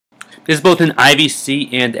This is both an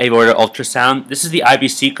IVC and aorta ultrasound. This is the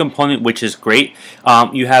IVC component, which is great.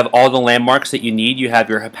 You have all the landmarks that you need. You have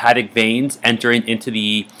your hepatic veins entering into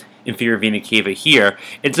the inferior vena cava here.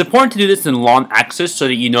 It's important to do this in long axis so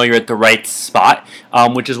that you know you're at the right spot,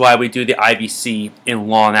 which is why we do the IVC in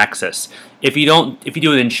long axis. If you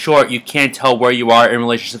do it in short, you can't tell where you are in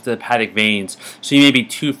relationship to the hepatic veins, so you may be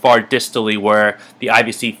too far distally where the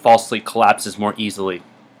IVC falsely collapses more easily.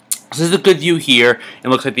 This is a good view here, and it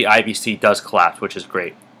looks like the IVC does collapse, which is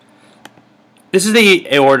great. This is the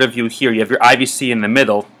aorta view here. You have your IVC in the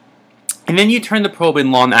middle, and then you turn the probe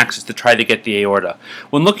in long axis to try to get the aorta.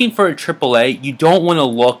 When looking for a AAA, you don't want to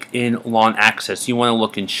look in long axis. You want to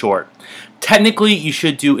look in short. Technically, you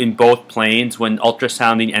should do in both planes. When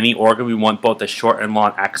ultrasounding any organ, we want both the short and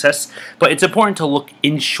long axis. But it's important to look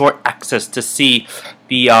in short axis to see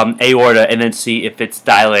the aorta and then see if it's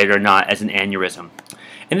dilated or not as an aneurysm.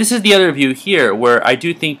 And this is the other view here, where I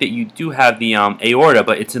do think that you do have the aorta,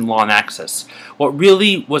 but it's in long axis. What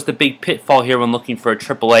really was the big pitfall here when looking for a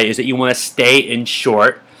AAA is that you want to stay in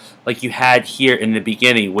short, like you had here in the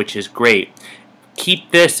beginning, which is great.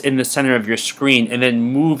 Keep this in the center of your screen, and then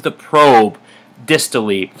move the probe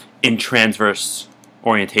distally in transverse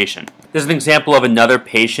orientation. This is an example of another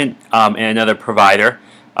patient and another provider.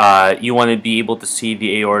 You want to be able to see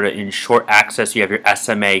the aorta in short axis. You have your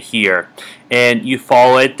SMA here, and you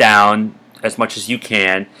follow it down as much as you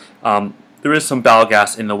can. There is some bowel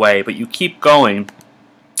gas in the way, but you keep going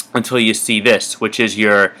until you see this, which is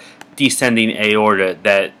your descending aorta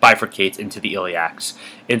that bifurcates into the iliacs.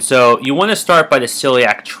 And so you want to start by the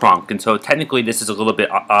celiac trunk, and so technically this is a little bit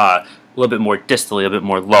more distally, a bit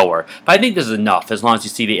more lower. But I think this is enough. As long as you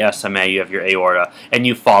see the SMA, you have your aorta, and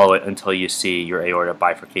you follow it until you see your aorta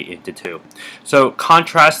bifurcate into two. So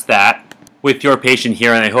contrast that with your patient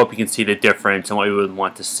here, and I hope you can see the difference and what we would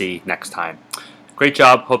want to see next time. Great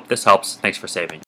job. Hope this helps. Thanks for saving.